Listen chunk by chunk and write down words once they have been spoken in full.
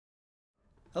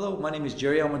Hello, my name is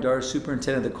Jerry Almadar,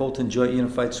 Superintendent of the Colton Joint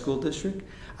Unified School District.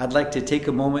 I'd like to take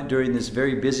a moment during this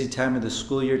very busy time of the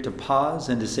school year to pause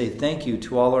and to say thank you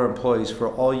to all our employees for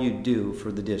all you do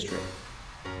for the district.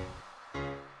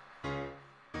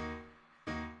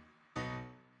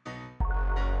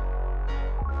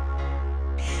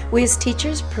 We as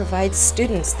teachers provide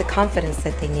students the confidence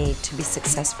that they need to be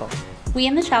successful. We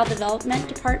in the Child Development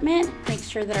Department make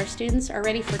sure that our students are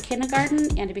ready for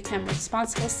kindergarten and to become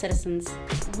responsible citizens.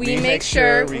 We make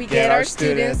sure we get our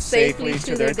students safely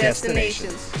to their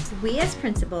destinations. We as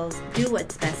principals do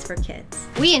what's best for kids.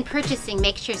 We in purchasing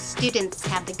make sure students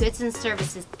have the goods and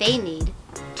services they need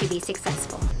to be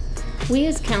successful. We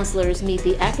as counselors meet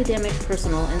the academic,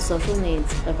 personal, and social needs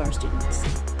of our students.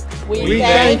 We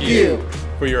thank you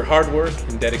for your hard work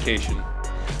and dedication.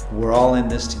 We're all in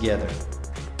this together.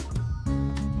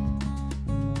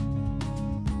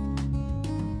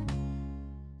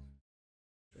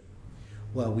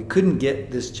 Well, we couldn't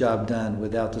get this job done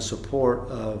without the support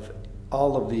of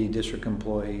all of the district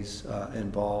employees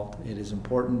involved. It is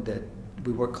important that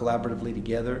we work collaboratively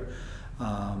together.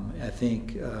 I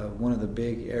think one of the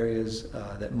big areas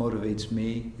that motivates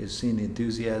me is seeing the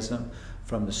enthusiasm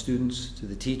from the students to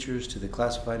the teachers to the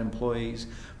classified employees,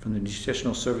 from the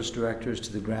nutritional service directors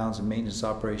to the grounds and maintenance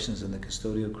operations and the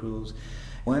custodial crews.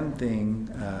 One thing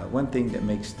that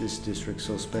makes this district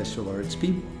so special are its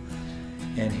people.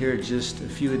 And here are just a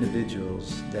few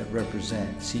individuals that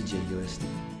represent CJUSD.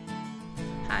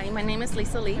 Hi, my name is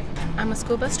Lisa Lee. I'm a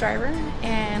school bus driver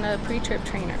and a pre-trip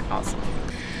trainer also.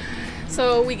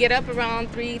 So we get up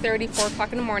around 3:30, 4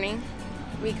 o'clock in the morning.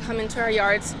 We come into our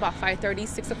yards about 5:30,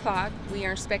 6 o'clock. We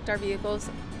inspect our vehicles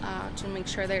to make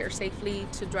sure they are safely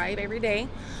to drive every day.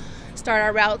 Start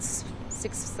our routes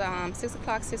 6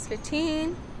 o'clock,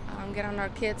 6:15. Get on our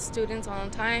kids, students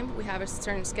on time. We have a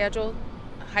certain schedule.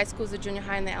 High schools, the junior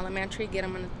high, and the elementary, get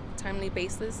them on a timely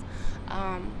basis.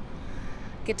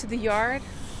 Get to the yard.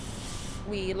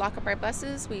 We lock up our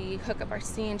buses. We hook up our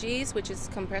CNGs, which is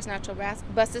compressed natural gas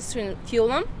buses, to fuel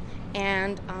them.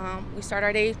 And we start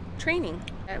our day training.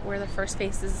 We're the first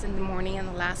faces in the morning and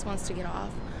the last ones to get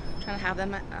off, trying to have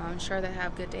them ensure they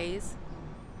have good days.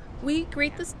 We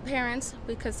greet the parents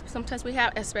because sometimes we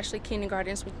have, especially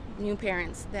kindergartens, with new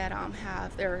parents that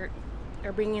they're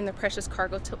bringing their precious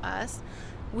cargo to us.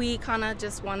 We kind of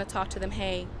just want to talk to them,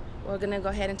 hey, we're going to go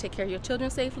ahead and take care of your children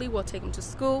safely. We'll take them to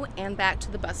school and back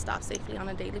to the bus stop safely on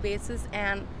a daily basis,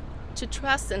 and to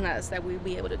trust in us that we'll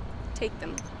be able to take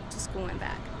them to school and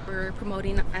back. We're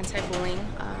promoting anti-bullying.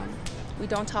 We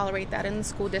don't tolerate that in the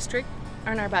school district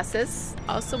on our buses.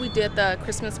 Also, we did the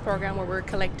Christmas program where we're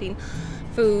collecting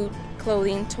food,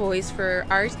 clothing, toys for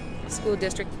our school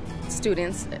district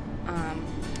students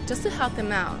just to help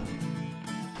them out.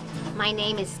 My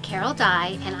name is Carol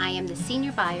Dye, and I am the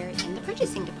senior buyer in the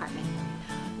purchasing department.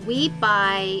 We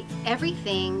buy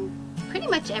everything, pretty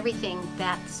much everything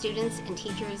that students and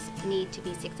teachers need to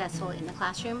be successful in the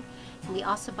classroom. And we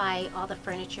also buy all the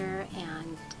furniture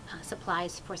and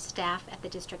supplies for staff at the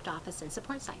district office and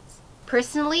support sites.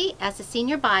 Personally, as a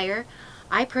senior buyer,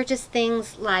 I purchase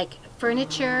things like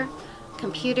furniture,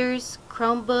 computers,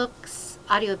 Chromebooks,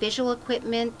 audiovisual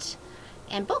equipment,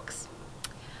 and books.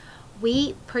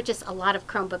 We purchase a lot of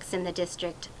Chromebooks in the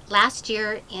district. Last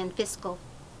year in fiscal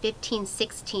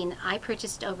 15-16, I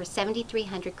purchased over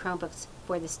 7,300 Chromebooks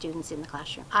for the students in the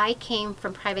classroom. I came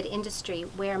from private industry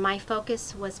where my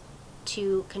focus was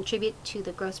to contribute to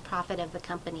the gross profit of the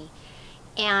company.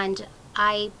 And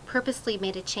I purposely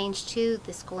made a change to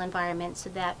the school environment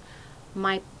so that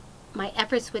my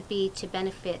efforts would be to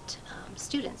benefit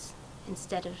students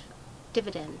instead of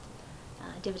dividends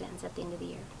at the end of the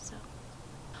year. So,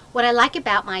 what I like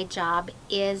about my job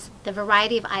is the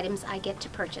variety of items I get to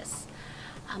purchase.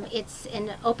 It's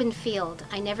an open field.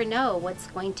 I never know what's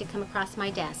going to come across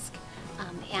my desk,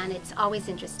 and it's always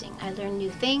interesting. I learn new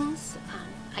things.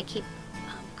 I keep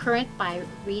current by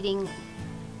reading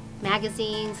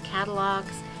magazines,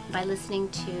 catalogs, by listening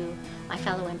to my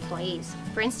fellow employees.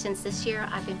 For instance, this year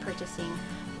I've been purchasing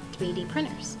 3D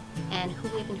printers, and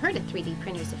who even heard of 3D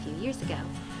printers a few years ago?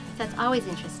 So that's always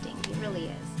interesting. It really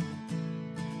is.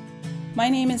 My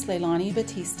name is Leilani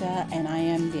Batista, and I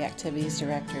am the Activities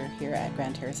Director here at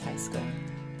Grand Terrace High School.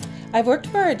 I've worked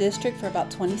for our district for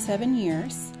about 27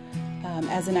 years.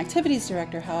 As an Activities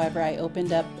Director, however, I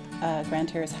opened up Grand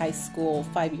Terrace High School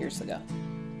 5 years ago.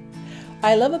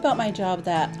 I love about my job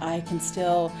that I can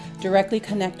still directly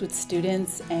connect with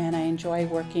students, and I enjoy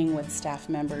working with staff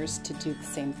members to do the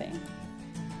same thing.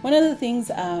 One of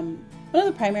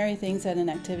the primary things that an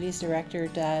Activities Director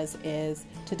does is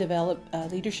to develop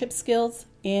leadership skills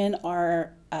in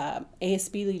our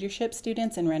ASB leadership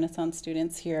students and Renaissance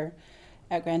students here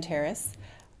at Grand Terrace.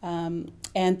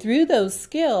 And through those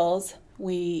skills,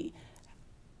 we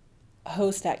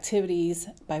host activities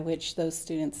by which those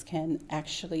students can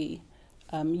actually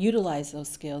utilize those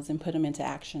skills and put them into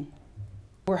action.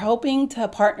 We're hoping to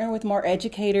partner with more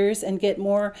educators and get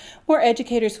more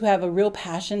educators who have a real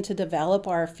passion to develop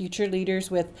our future leaders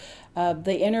with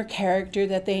the inner character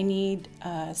that they need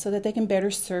so that they can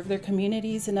better serve their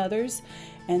communities and others.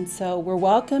 And so we're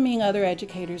welcoming other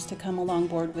educators to come along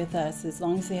board with us as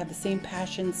long as they have the same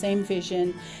passion, same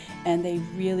vision, and they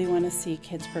really want to see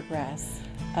kids progress.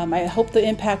 I hope the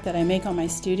impact that I make on my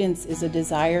students is a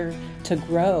desire to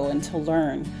grow and to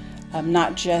learn.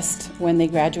 Not just when they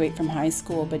graduate from high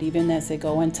school, but even as they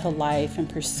go into life and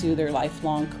pursue their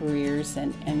lifelong careers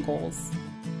and goals.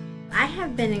 I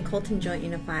have been in Colton Joint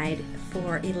Unified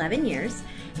for 11 years,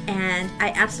 and I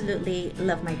absolutely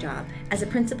love my job. As a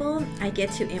principal, I get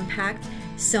to impact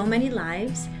so many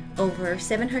lives, over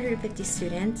 750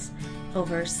 students,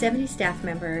 over 70 staff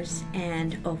members,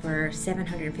 and over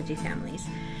 750 families.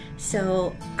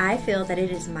 So I feel that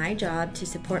it is my job to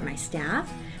support my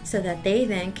staff so that they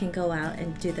then can go out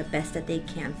and do the best that they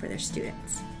can for their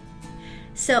students.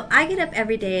 So I get up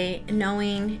every day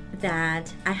knowing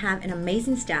that I have an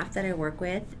amazing staff that I work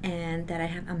with and that I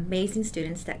have amazing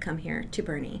students that come here to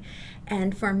Bernie.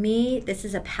 And for me, this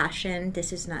is a passion.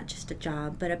 This is not just a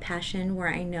job, but a passion where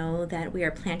I know that we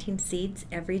are planting seeds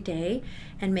every day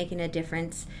and making a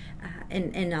difference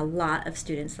in a lot of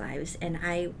students' lives. And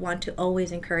I want to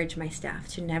always encourage my staff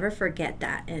to never forget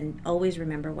that and always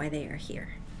remember why they are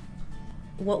here.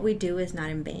 What we do is not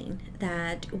in vain,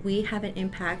 that we have an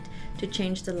impact to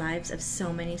change the lives of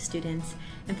so many students.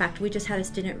 In fact, we just had a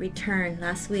student return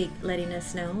last week letting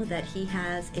us know that he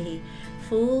has a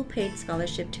full paid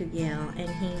scholarship to Yale and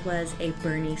he was a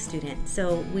Bernie student.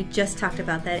 So we just talked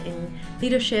about that in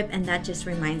leadership, and that just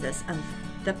reminds us of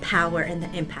the power and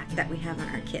the impact that we have on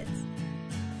our kids.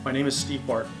 My name is Steve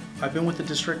Bart. I've been with the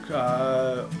district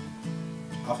off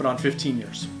and on 15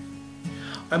 years.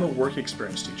 I'm a work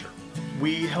experience teacher.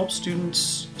 We help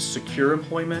students secure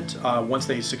employment. Once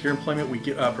they secure employment, we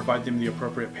provide them the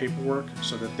appropriate paperwork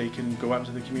so that they can go out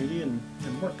into the community and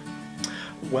work.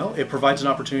 Well, it provides an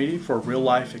opportunity for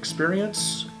real-life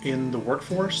experience in the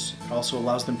workforce. It also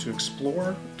allows them to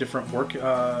explore different work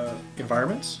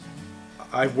environments.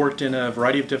 I've worked in a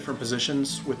variety of different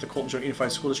positions with the Colton Joint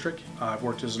Unified School District. I've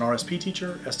worked as an RSP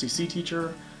teacher, STC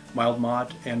teacher, mild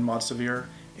mod, and mod severe,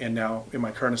 and now in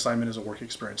my current assignment as a work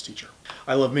experience teacher.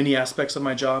 I love many aspects of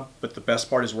my job, but the best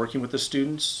part is working with the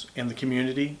students and the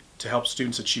community to help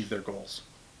students achieve their goals.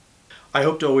 I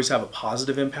hope to always have a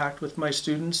positive impact with my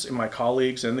students and my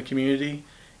colleagues and the community,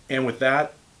 and with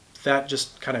that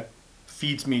just kind of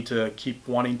feeds me to keep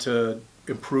wanting to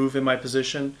improve in my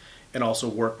position and also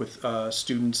work with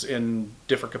students in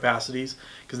different capacities,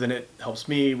 because then it helps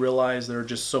me realize there are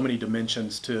just so many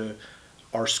dimensions to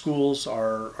our schools,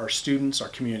 our students, our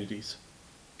communities.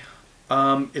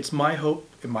 It's my hope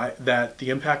that the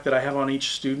impact that I have on each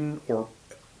student, or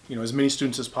as many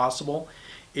students as possible,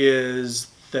 is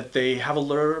that they have a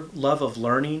love of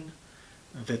learning,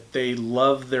 that they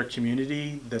love their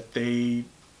community, that they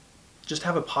just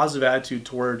have a positive attitude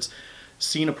towards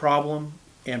seeing a problem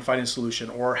and finding a solution,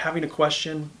 or having a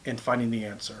question and finding the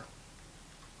answer.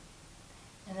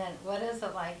 And then what is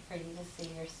it like for you to see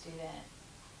your student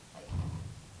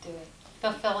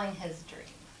fulfilling his dream?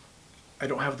 I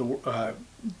don't have the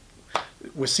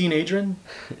with seeing Adrian,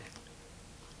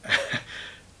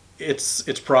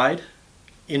 it's pride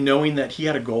in knowing that he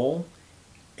had a goal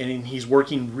and he's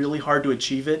working really hard to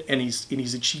achieve it, and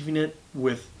he's achieving it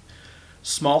with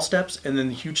small steps and then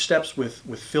huge steps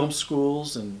with film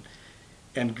schools and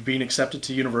being accepted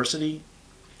to university.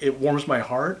 It warms my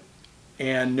heart,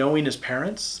 and knowing his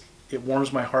parents, it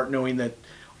warms my heart knowing that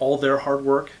all their hard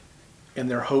work and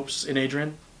their hopes in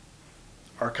Adrian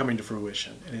are coming to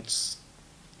fruition, and it's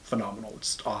phenomenal.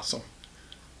 It's awesome.